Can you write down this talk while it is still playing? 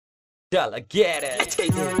Dollar, get it.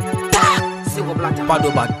 Bad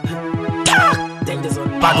bad. Danger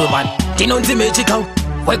zone. Bad. Tinonzi magical.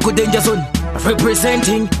 Weko danger zone.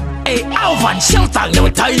 Representing. Hey, Alvan Sheltang. No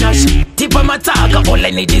Tainash. Tipa Mataga. All I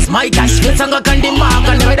need is my cash. Letanga kandi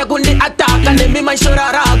maga. Neveda kundi attack. And then me my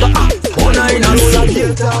shora raga. Ona ina lula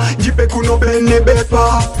kieta. Jipe kuno bene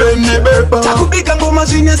bepa. Takubika ngoma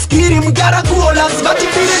zine skiri. Mgara kuola. Skati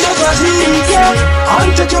pili no Brazil.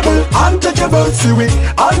 Untouchable, siwi.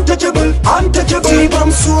 Untouchable. Tipa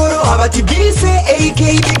msuro. Abati bise. AK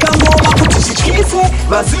bika ngoma kutishikise.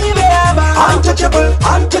 Bazive aba.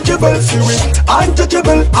 Untouchable, siwi.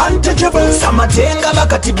 Untouchable. Samatenga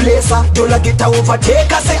bakati blessa. Dola geta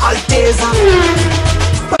overtake say Alteza.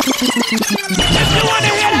 If you wanna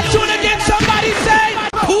hear that tune again, somebody say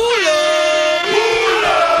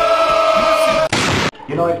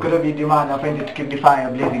You know, it's going to be demand offended to keep the fire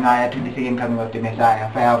blazing higher to the same coming of the Messiah,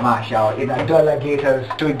 Fire Marshal, in a Dollar Gator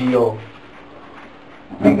studio.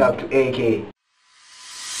 Big up to AK.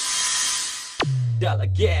 Dollar,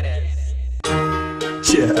 get it.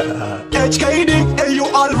 Yeah. HKD, hey you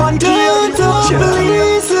all van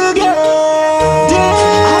please again.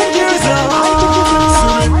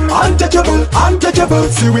 Untouchable,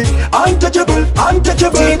 siwi. Untouchable.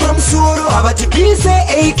 Tipa msuro, abati bise.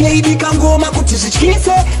 AK bika ngoma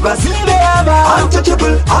kutishikise. Bazive aba.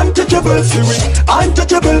 Untouchable, siwi.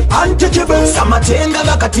 Untouchable. Samatenga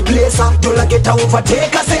bakati blessa. Dola geta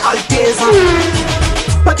overtake say Alteza.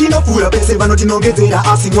 Patino fura bese vanoti nongezera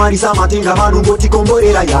asi mwari samatenga vanongoti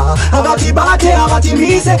komborera ya avati bate avati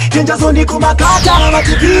mise tenja zoni kumakata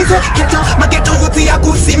avati bize keta mageto vuti ya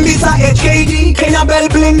kusimbisa HKD Kenya Bell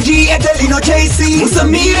Bling G etelino JC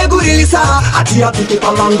Musamire gurilisa ati apike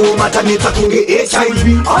pamango mataneta kunge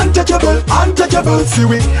HIV Untouchable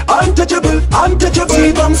siwi Untouchable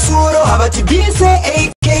Tipa msuro avati bise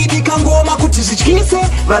AK bika ngoma kutishikise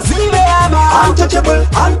Bazive aba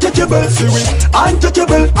Untouchable siwi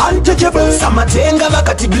Untouchable Samatenga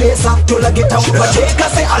bakati blessa Dola geta overtake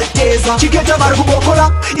say Alteza Chiketa bari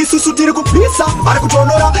kubokola Isusu tiri kupisa bari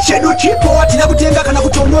kutonora Shenu chipo atina kutenga kana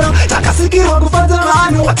kutonora Takasikirwa kufanza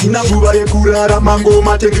manu atina nguva yekurara mango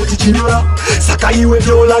matenge tichinyora Saka iwe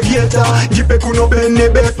Dola geta Jipe kuno bene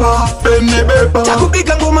bepa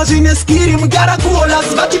Takubika ngoma zine skiri Mgara kuola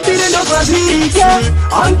Zbati pile ndo Brazil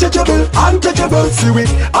Untouchable siwi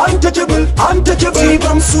Untouchable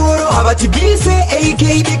Tipa msuro abati bise AK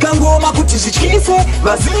bika ngoma kutishikise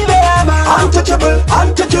Bazive aba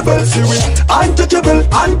Untouchable siwi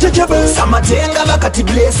Untouchable Samatenga bakati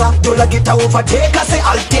blessa Dola geta overtake say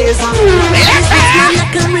Alteza. I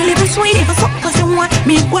can really be sweet if I fuck cause you want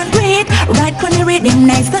me one great. Right on the rhythm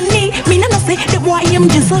nice and neat. Me no say the boy I'm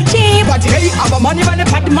just so cheap. but hey, I'm a money when I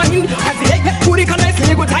pat mind. I say hey, puri can I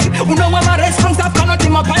say good type. You know I'm a restaurant staff cannot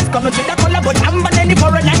in my pants. Cannot check the color but I'm banana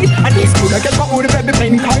for a night. And this good I get my own baby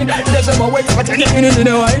plain kind. There's a way to take it in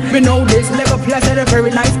the way. Me know this level plus and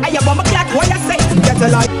very nice. I am a clock what I say. Get a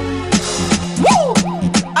light. Woo!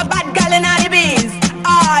 A bad girl in all the bees.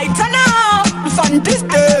 I turn up. Son this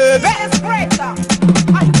the best breaker.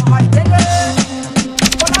 I want it.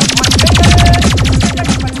 What I want it.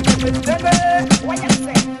 What you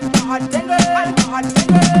say?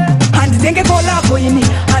 And zinge kolabo yini,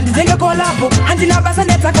 and zinge kolabo, and inabasa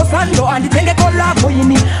neta kosando, and zinge kolabo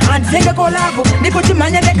yini, and zinge kolabo,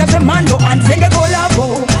 nikuchimanya neka semando, and zinge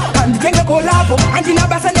kolabo, and zinge kolabo, and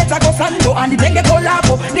inabasa neta kosando, and zinge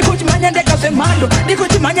kolabo, nikuchimanya neka semando,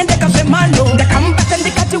 nikuchimanya neka semando. The comeback and the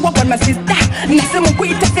catch you up on my sister. Nasimu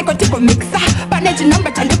kuita seko tiko mixa, paneji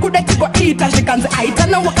namba chandi kuda tiko ita, shikanzi aita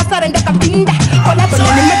na wakasara ndaka pinda, kolabo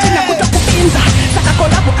nini mechina kuto kupinza, saka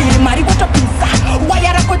kolabo ili mari kuto pisa,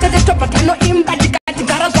 wayara kote zeto patano imba, dikati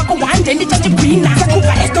garas wako wanje ndi chachi kwina,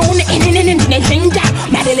 sakupa esto une inini ninja,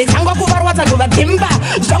 madele zangwa kubarwaza guva timba,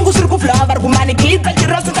 zangu suru kuflava, kumani kita,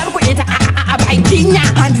 jirosu taru kuita, abaikinya,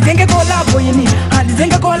 andi zenge kolabo yini, andi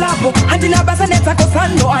zenge kolabo, andi nabasa neta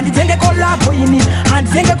kosando, andi zenge kolabo yini,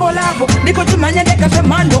 andi zenge kolabo, niko chimanya ndeka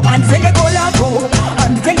semando, andi zenge kolabo,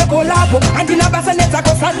 andi zenge kolabo, andi nabasa neta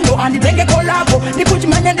kosando, andi zenge kolabo, niko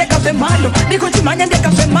chimanya ndeka semando, niko chimanya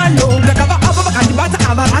ndeka semando, ngakava ava kandi bata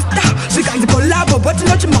ava rasta, sikanzi kolabo, but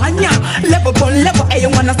no chimanya, level pon level, ayo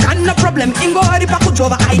wanna stand no problem, ingo hori pa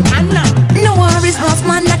kujova aitana. No worries, house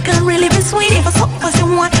man, I can really be sweet if I fuck cause you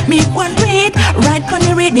want me one great. Right on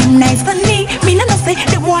the rhythm nice and neat. Me no say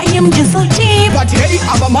the boy I'm just so cheap. But hey,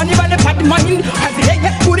 I'm a money when I pat mind. I say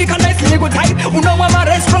hey, puri can I say good type. You know I'm a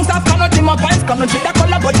restaurant staff cannot in my pants. Cannot check the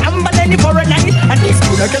color but I'm banana for a night. And this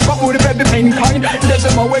good I get my own baby plain kind. There's a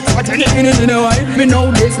them a wait for turning in a way. Me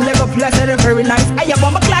know this level plus are very nice. I am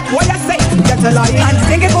on my clock, what I say, that's a lie. And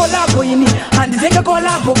think I call up for you, and think I call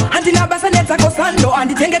up, and the Nabassaneta Cosando,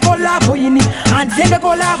 and think I call up for you, and think I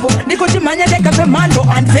call up, Nicochi Mania de Capemando,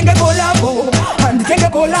 and think I call up, and think I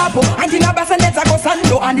call up, and the Nabassaneta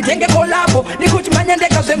Cosando, and think I call up, Nicochi Mania de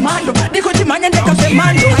Capemando, Nicochi Mania de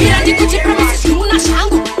Capemando. Ira Nicochi promises you na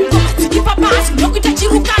shango, Tomati papas, Lokuta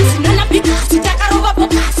Chirukas, Nana Picas, Takarova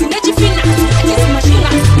Pocas, Nechifina, this machine. I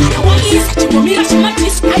want you to Mira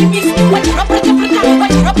Shimatis, I miss what you're up to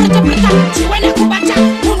what you're up to when I go back down,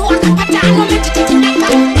 you know what I no meditating.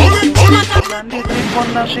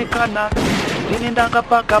 Shikana, Tinindanga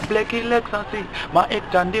Paka, Blacky Lexasi, Ma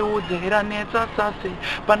Ektandi Uzera Neta Sasi,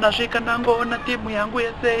 Panashikana Ngona Timu Yangu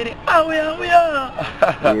saying, oh yeah.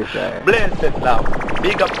 Blessed now,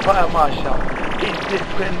 big up Fire Marshal, it's this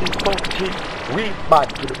 2014, we bad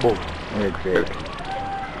to the bone. Exactly.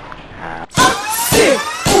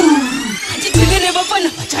 Never fun,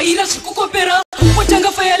 Chaira Shukopera, Watanga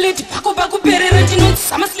Fire Lady, Paco Paco Perera,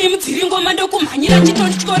 Sama Slim, Tiringo Mandoko, Manila,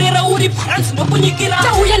 Chiton Corera, Uri, Parents, no Punikira,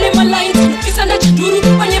 Tauyana Line, Pisana Chiduru,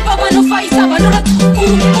 Panepava no Fai Savanora,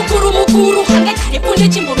 Kuru Mukuru, and the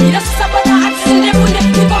Punechimbo, Mira Sabata, and the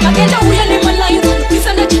Pumagenda, Uyana Line,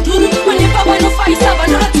 Pisana Chiduru, Panepava no Fai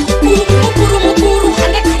Savanora, Kuru Mukuru,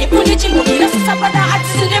 and the Punechimbo, Mira Sabata, and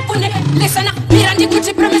the Pune, listen, Mirandi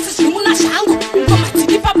Kuti premises, Muna Shango,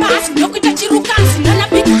 Tomati Papas, Lokuta Chirukas, Nana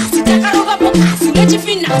Picas, Takarova Pocas,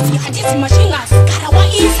 Nechifina, Hadis Machingas, Karawa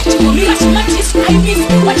is, Mira Shimatis, I miss,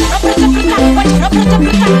 what you're up to what you're up to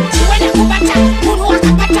when I go back down, Munu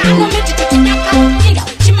Akapata, no meditating, Inga,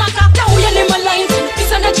 Chimaka, Tauyana Lines,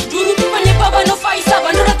 Pisana Chiduru, when the Baba no Fai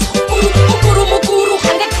Savanora, Mukuru Mukuru,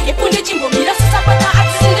 and the Punechimbo, Mira Sabata,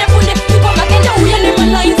 and the Pune, Pumagenda, Uyana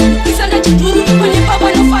Lines, Pisana Chiduru, when the Baba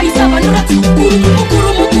no Fai Savanora,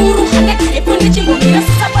 Mukuru Mukuru, and the Punechimbo, Mira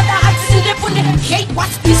Sabata, and the Pune, hey,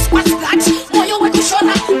 what's this, what's that? Moyo wa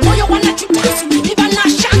kushona, moyo wana chutasu, Nibana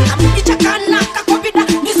Shaka, Ichakana, Kakobida,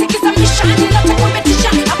 music is a mission, not a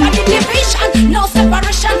competition, about innovation, no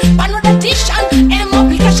separation, but not addition, and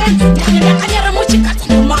multiplication, Daniela Kanyara Muchika,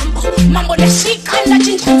 Mambo de Shika, and the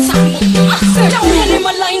Chincha Sambo. Tauyana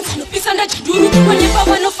Lines, Pisana Chiduru, when you have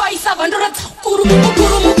no Fai Savandora, Kuru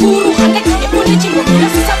Mukuru, and the Punechimbo, Mira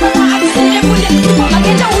Sabata, and the Pune,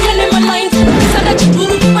 Magenda Uyana Lines, Pisana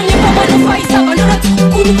Chiduru, when you have no Fai Savandora,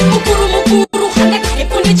 Kuru Mukuru, and the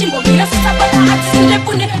Punechimbo, Mira Sabata, and the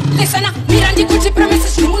Pune, listen, Mirandi Kuti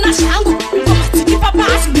premises, Muna Shango, Tomati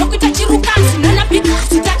Papas, Lokuta Chirukas, Nana Picas,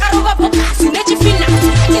 Takarova Pocas, Nechifina,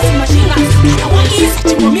 this machine, I want you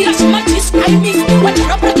to Mira Shimatis, I miss what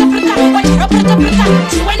you're up to when I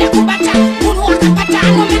go back down, Munu Akapata,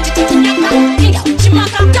 no meditating, Inga,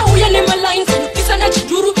 Chimaka, Tauyana Lines, Pisana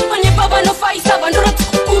Chiduru, when you Baba no Fai Savanora,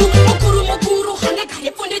 Mukuru, and the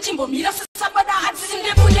Punechimbo, Mira Sabada, Hats in the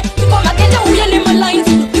Pune, Pumagenda, Uyana Lines,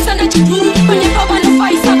 Pisana Chiduru, when you Baba no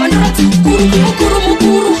Fai Savanora,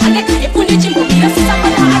 Mukuru, and the Punechimbo, Mira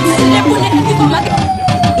Sabada, Hats in the Pune, Pumagenda.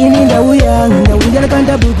 Ininda uya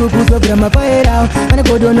kanda buku kusobra mafaera Ana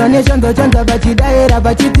kodono ne shanga chanda bachidaera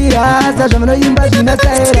bachitira Sasha mano imba shina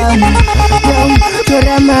saera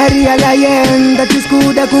Tora Maria Lion That is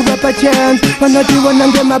good kuva pa chance Wanati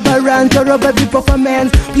wanange mabarant Oroba the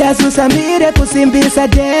performance Plus usamire kusimbisa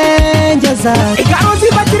danger zone Ikarusi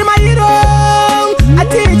batiri mayiro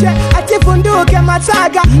Atiche, atifunduke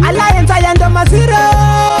matsaga Alliance ayanda maziro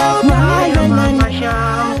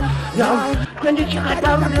Kwenye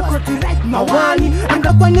Chakadaro Recordz right mawani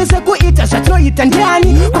Angapanyese kuita shatro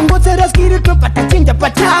itandani Kungotera skiri tupata chinja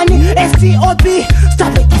patani STOP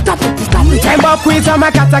Stop it Tembo kuita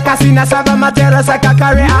makata kasina saba matera saka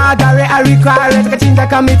kare agare arikare Kachinja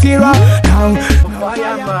kamitiro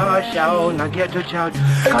Fire Marshal, na get to child.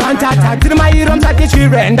 Contact to my room that is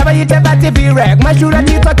rent Daba yite bati virek Mashura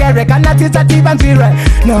tito kerek Anati sati ban virek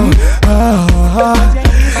No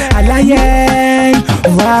Alayen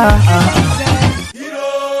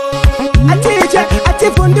Atiche,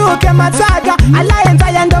 atifunduke matsaga Alliance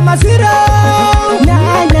ayanda maziro Na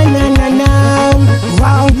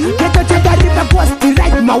Wow, keto chata ripa posti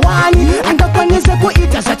right mawani Angapanyese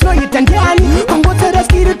kuita shatro itandani Kongotera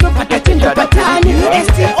skiri tupata chinja patani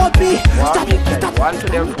STOP Stop it One to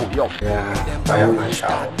them food, yo. Yeah, Fire Marshal.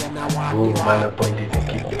 Who man appointed to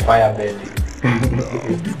keep the fire belly.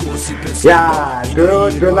 Yeah,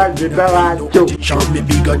 good like guitar. Shout me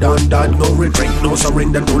bigger than that, no retreat, no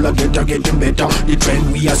surrender, no la getting better. The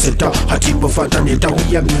trend we are set up, a tip of fataneta,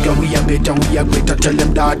 we are bigger, we are better, we are greater. Tell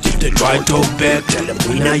them that if they try to back, tell them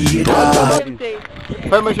we not here.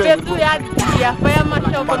 Fire Marshal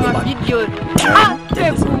for my videos.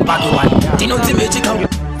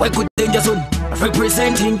 we good danger zone,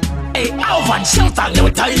 representing. Hey, Alvan, shelter, no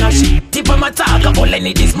tiny tip of my tag, all I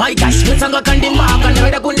need is my cash. Sanga candy mark, and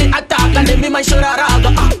the good attack, and then me my shoulder raga.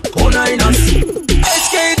 Oh, nice.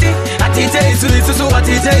 HKD, Atitesu,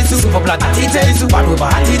 Atitesu, Super Plat, Atitesu, Paruba,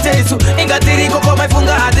 Atitesu, Ingatiri, Coco, my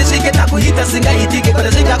funga, Atishika, Kuhita, Singa, Itiki, but the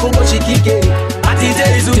Singa, Congo, Shikike.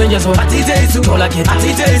 Atitesu, Atitesu, Tolaki,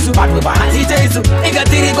 Atitesu, Paruba, Atitesu,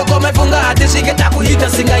 Ingatiri, Coco, my funga, Atishika, Kuhita,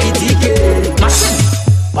 Singa, Itiki. Machine.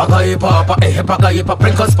 Papa, Papa,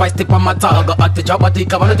 Pringle Spice, tip on my tag, at the job, at the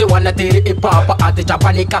cover, the one that did it, Papa, at the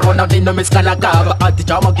Japanica, Ronald, the Nomiscana Gaga, at the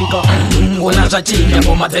Jama Giga, Unazachi,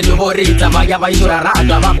 Omate, Borita, Vaya,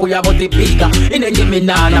 Raga, Vakuya, Botipiga, in a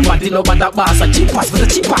Giminana, Patino, Batabasa, cheapas, with the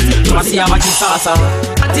cheapas, Tracia, Machisasa,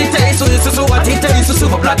 Atitesu, Atitesu,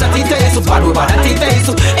 Super Plata, Atitesu, Paruba,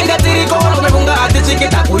 Atitesu, in the Tirico, Munga, the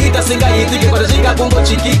Chiqueta, Kurita, Singa, the Singa, Congo,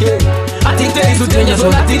 Chiquike, Atitesu,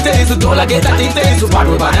 Atitesu, Dola, get Atitesu,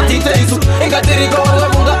 Paruba. Atitesu, Ingatiri go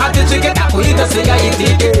munga atichiketa kuita singa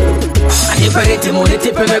itike. Aniperete mo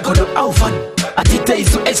nitipe mekodo aufan.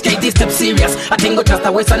 Atitesu, HKD step serious. I think go just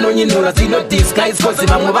a west and you know that you know these guys cause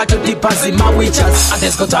I'm about to deep pass in my witches.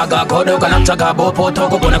 Atesko taga kodo kana taga bopo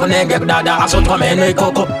toko bona konenge dada aso come no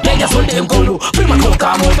ikoko. Denja sonte mkulu, prima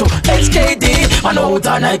koka moto. HKD, ano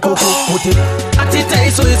utana ikoko puti.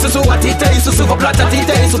 Atitesu, Atitesu, super plata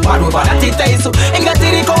Atitesu, Paruba Atitesu,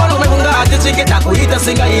 Ingatiri go munga atichiketa kuita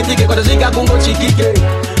singa itike kwa singa kungo chikike.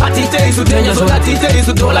 Atitesu, denja so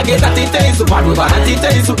Atitesu, dola get Atitesu, Paruba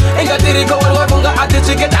Atitesu, Ingatiri go munga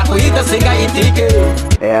atichiketa kuita singa itike.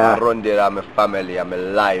 Yeah, run there, I'm a family, I'm a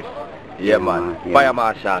life. Yeah, man. Yeah. Fire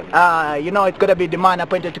Marshal. You know, it's gonna be the man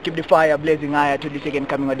appointed to keep the fire blazing higher to the second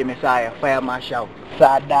coming of the Messiah. Fire Marshal.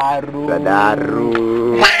 Sadaru.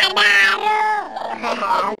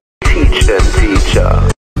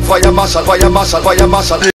 Teacher. Fire Marshal.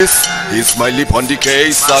 This is my lip on the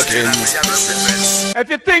case again. If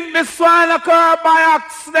you think this one occurred by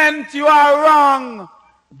accident, you are wrong.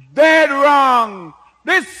 Dead wrong.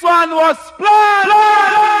 This one was planned.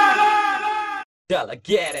 Della,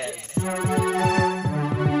 get it.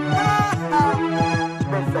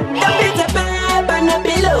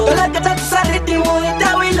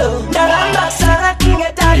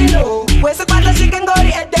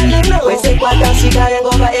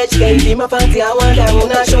 HKD, my fancy, I want them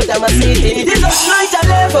when I show them a city. This is night I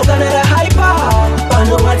live for Canada hyper. I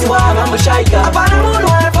know what you are, I'm a shaker. I'm a moon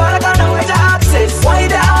one for a kind of way to access. Why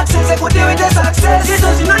the access? I could do with the success. This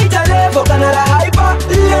is night I live for Canada hyper.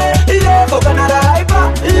 Live for Canada hyper.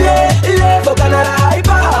 Live for Canada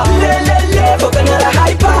hyper. Live for Canada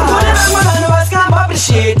hyper. When I was camp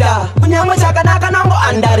appreciator. When I'm a Jakanaka number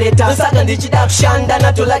underrated. The second digital shanda,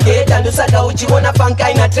 not to like it. And the saga which you wanna funk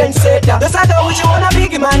kind of trendsetter. The saga which you wanna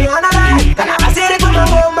big money on a line. Can I say it? Come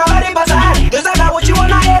on, my body bazaar. The saga which you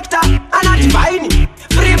wanna hector. And not divine.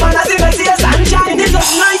 Free man, I see a sunshine. This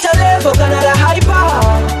was night I live for Canada hyper.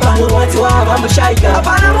 I know what you are, I'm a shaker. I'm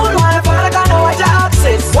a moon one for a kind of white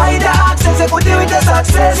access. Why the access? I could do with the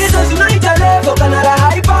success. This was night I live for Canada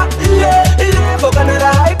hyper. Live for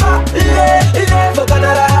Canada hyper. Live for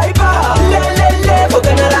Canada hyper. Live for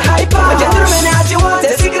Canada hyper. A gentleman as you want,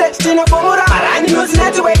 a secret in a formula. I need to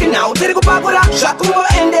network now. Take a papura. Shakumo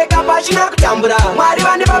and the Kapashina Tambura.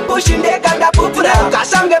 Marijuana pushing the Kanda Pupura.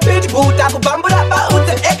 Kasanga pitch boot, Akubambura, out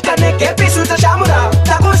the Ekane, Kepisuta Shamura.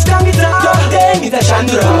 Takustangira, Dang is a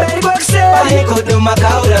Shandura. Very good, say, I could do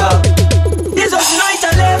Macaura. This was night I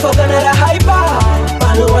left for Canada hyper.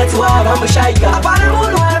 I know what you are, I'm a shy.